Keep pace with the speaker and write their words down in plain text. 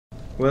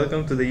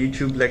Welcome to the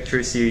YouTube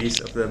lecture series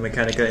of the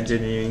Mechanical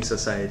Engineering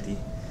Society.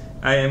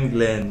 I am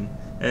Glenn,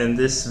 and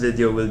this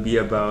video will be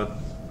about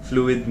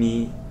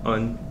FLUIDME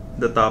on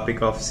the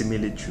topic of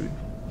similitude.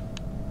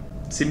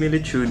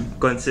 Similitude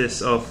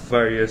consists of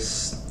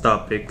various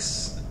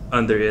topics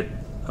under it,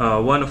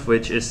 one of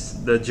which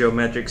is the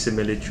geometric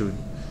similitude.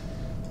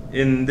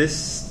 In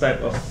this type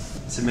of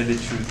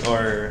similitude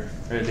or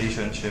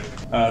relationship,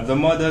 the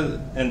model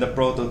and the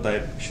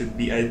prototype should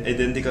be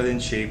identical in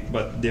shape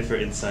but differ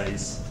in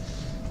size.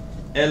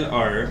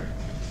 LR,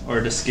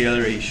 or the scale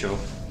ratio,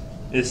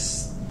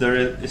 is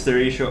the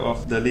ratio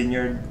of the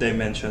linear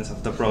dimensions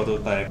of the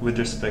prototype with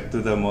respect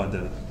to the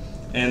model.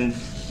 And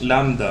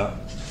lambda,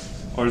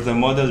 or the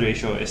model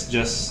ratio, is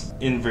just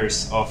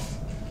inverse of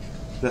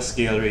the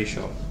scale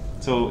ratio.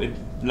 So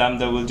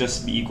lambda will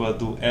just be equal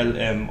to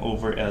LM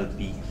over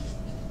LP.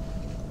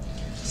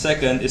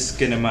 Second is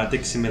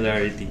kinematic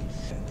similarity.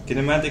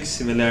 Kinematic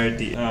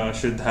similarity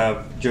should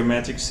have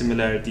geometric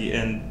similarity,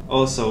 and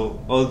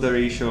also all the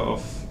ratio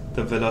of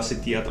the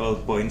velocity at all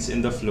points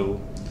in the flow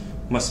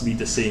must be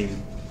the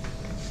same.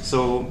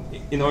 So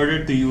in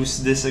order to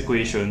use this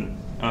equation,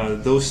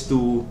 those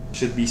two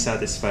should be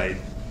satisfied.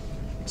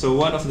 So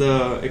one of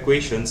the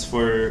equations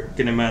for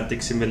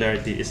kinematic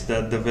similarity is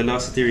that the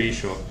velocity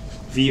ratio,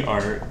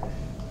 VR,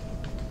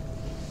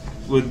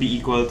 would be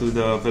equal to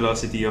the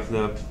velocity of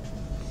the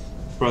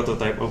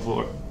prototype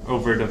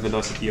over the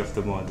velocity of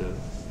the model.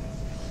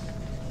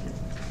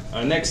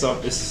 Next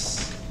up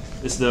is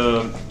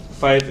the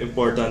 5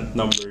 important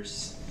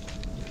numbers.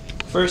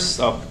 First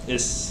up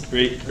is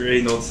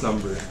Reynolds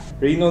number.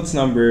 Reynolds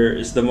number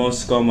is the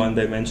most common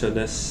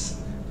dimensionless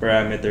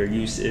parameter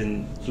used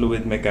in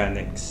fluid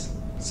mechanics.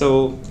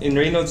 So in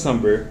Reynolds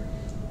number,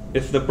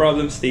 if the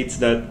problem states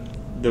that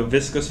the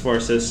viscous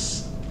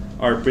forces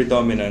are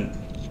predominant,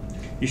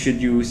 you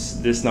should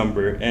use this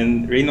number,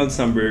 and Reynolds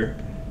number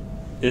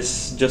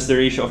is just the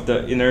ratio of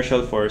the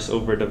inertial force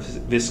over the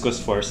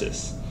viscous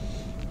forces,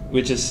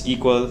 which is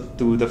equal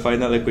to the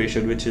final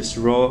equation, which is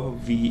rho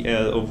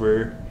VL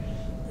over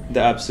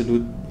the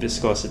absolute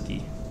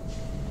viscosity.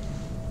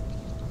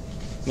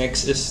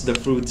 Next is the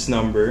Freud's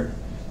number,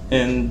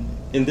 and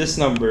in this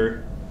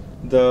number,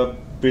 the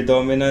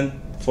predominant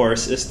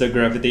force is the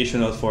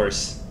gravitational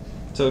force.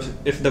 So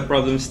if the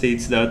problem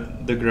states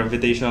that the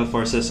gravitational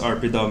forces are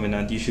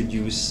predominant, you should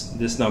use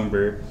this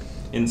number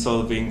in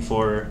solving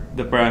for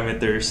the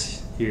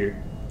parameters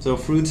here. So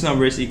Freud's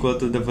number is equal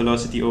to the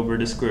velocity over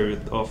the square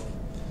root of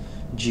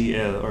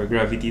GL, or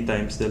gravity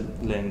times the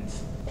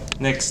length.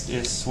 Next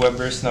is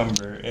Weber's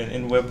number, and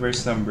in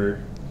Weber's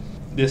number,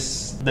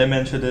 this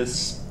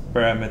dimensionless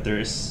parameter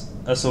is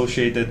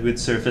associated with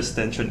surface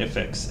tension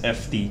effects,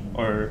 FT,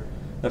 or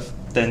the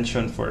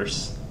tension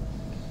force.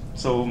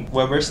 So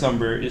Weber's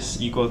number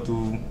is equal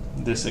to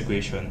this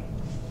equation.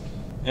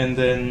 And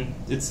then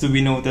it's to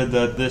be noted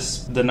that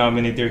this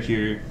denominator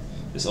here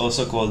is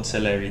also called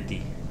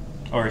celerity,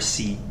 or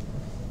C.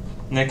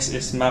 Next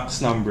is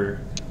Mach's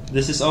number.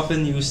 This is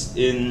often used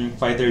in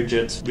fighter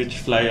jets which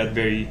fly at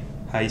very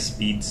high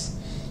speeds.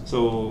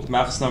 So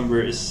Mach's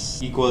number is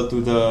equal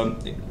to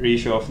the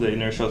ratio of the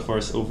inertial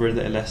force over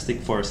the elastic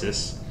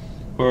forces,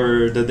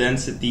 or the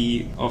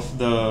density of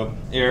the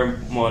air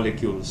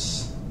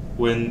molecules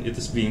when it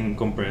is being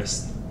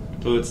compressed.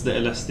 So it's the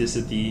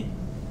elasticity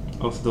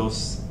of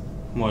those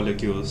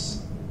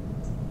molecules.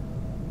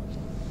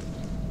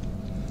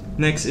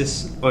 Next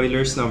is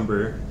Euler's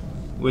number,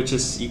 which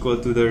is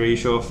equal to the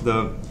ratio of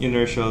the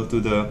inertial to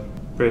the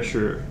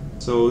pressure.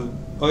 So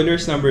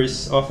Euler's number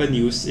is often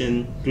used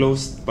in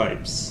closed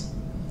pipes,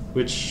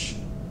 which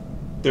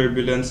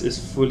turbulence is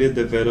fully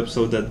developed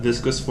so that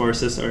viscous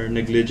forces are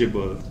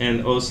negligible,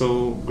 and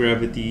also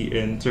gravity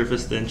and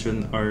surface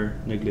tension are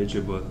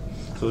negligible.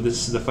 So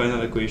this is the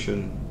final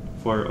equation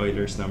for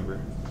Euler's number.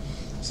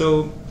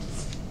 So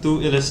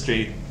to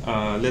illustrate,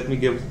 let me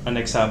give an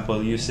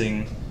example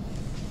using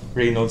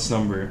Reynolds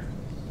number.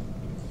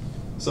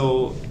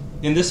 So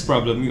in this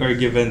problem, you are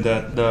given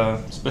that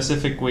the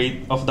specific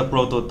weight of the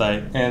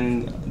prototype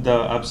and the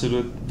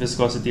absolute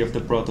viscosity of the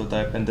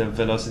prototype and the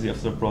velocity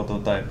of the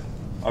prototype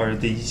are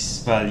these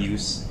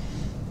values.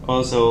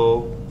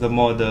 Also, the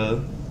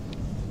model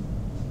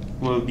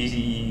will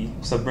be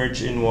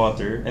submerged in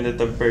water, and the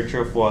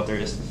temperature of water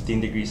is 15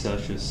 degrees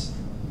Celsius.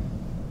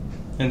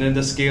 And then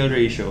the scale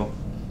ratio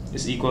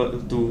is equal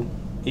to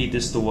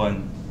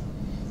 8:1.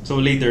 So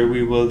later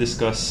we will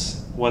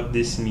discuss what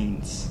this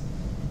means.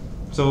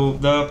 So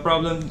the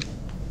problem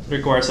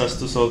requires us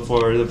to solve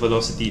for the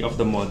velocity of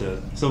the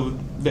model. So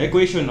the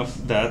equation of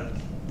that,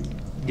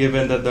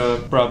 given that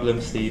the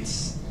problem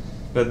states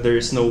that there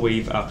is no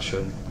wave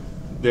action,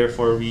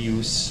 therefore we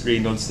use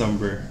Reynolds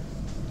number.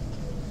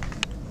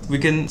 We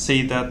can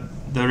say that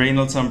the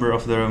Reynolds number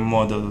of the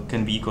model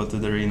can be equal to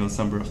the Reynolds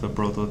number of the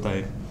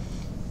prototype.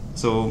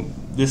 So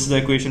this is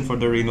the equation for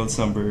the Reynolds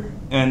number,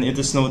 and it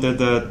is noted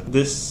that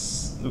this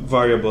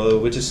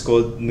variable, which is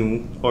called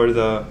nu, or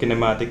the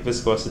kinematic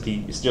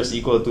viscosity, is just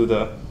equal to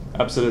the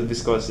absolute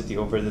viscosity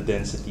over the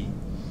density.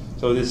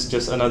 So this is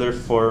just another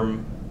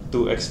form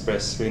to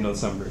express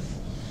Reynolds number.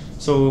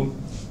 So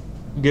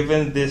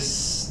given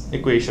this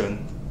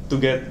equation, to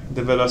get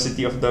the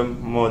velocity of the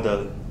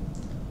model,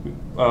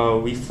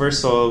 we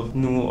first solve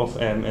nu of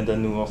m and the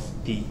nu of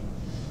p.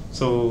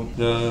 So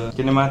the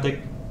kinematic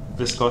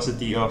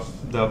viscosity of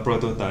the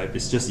prototype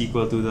is just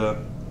equal to the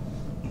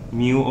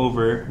mu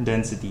over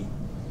density.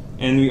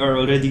 And we are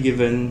already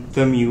given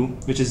the mu,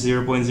 which is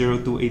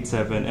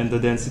 0.0287, and the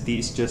density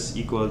is just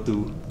equal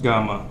to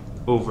gamma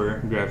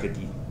over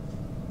gravity.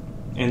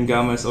 And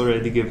gamma is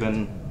already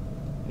given,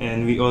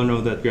 and we all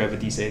know that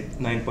gravity is at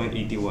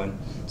 9.81.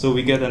 So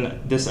we get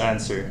this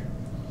answer.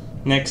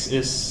 Next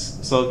is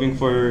solving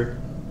for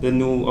the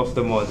nu of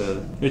the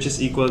model, which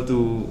is equal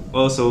to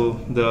also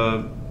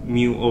the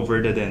mu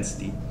over the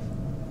density.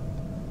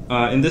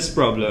 In this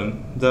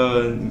problem,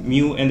 the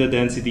mu and the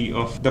density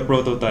of the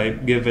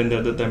prototype, given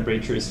that the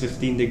temperature is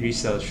 15 degrees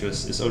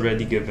Celsius, is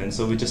already given.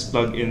 So we just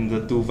plug in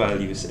the two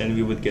values and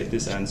we would get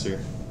this answer.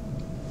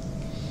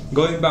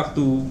 Going back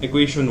to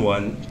equation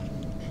 1,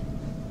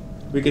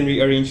 we can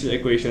rearrange the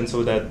equation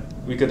so that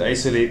we could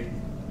isolate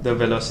the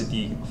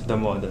velocity of the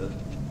model.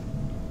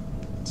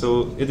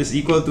 So it is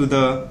equal to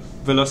the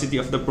velocity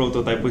of the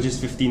prototype, which is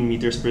 15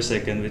 meters per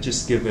second, which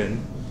is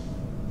given,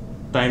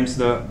 times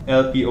the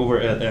LP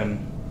over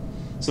LM.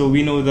 So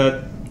we know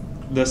that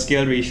the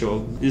scale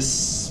ratio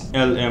is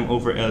LM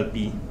over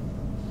LP,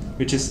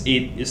 which is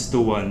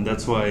 8:1.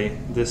 That's why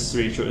this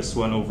ratio is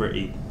 1 over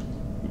 8.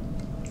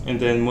 And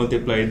then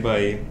multiplied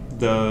by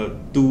the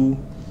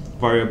two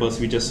variables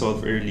we just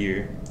solved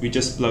earlier. We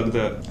just plug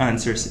the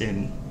answers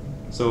in.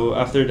 So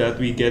after that,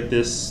 we get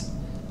this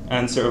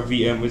answer of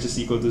Vm, which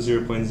is equal to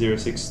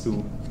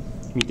 0.062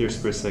 meters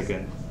per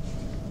second.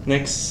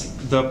 Next,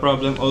 the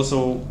problem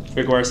also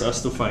requires us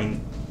to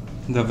find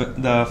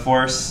the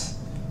force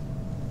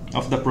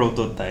of the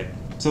prototype.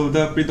 So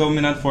the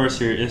predominant force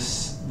here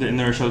is the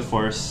inertial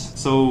force.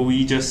 So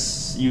we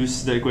just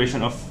use the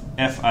equation of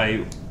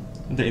Fi,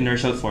 the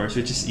inertial force,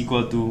 which is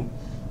equal to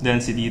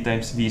density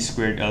times v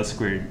squared L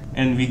squared.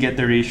 And we get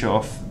the ratio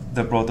of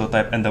the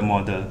prototype and the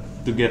model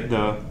to get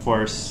the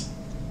force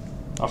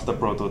of the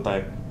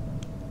prototype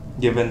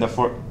given the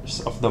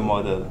force of the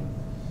model.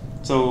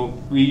 So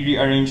we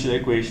rearrange the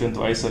equation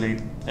to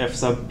isolate F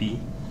sub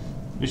p,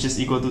 which is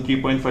equal to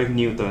 3.5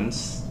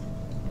 newtons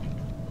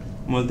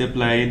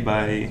multiplied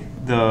by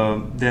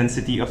the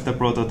density of the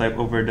prototype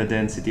over the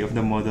density of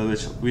the model,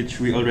 which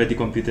we already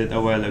computed a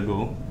while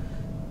ago.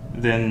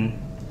 Then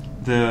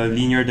the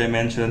linear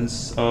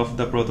dimensions of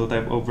the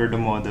prototype over the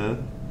model,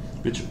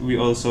 which we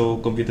also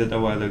computed a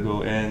while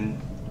ago, and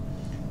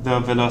the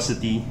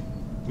velocity,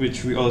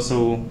 which we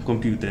also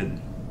computed.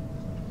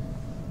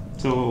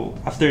 So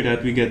after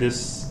that, we get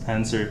this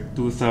answer,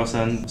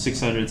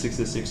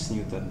 2,666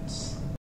 newtons.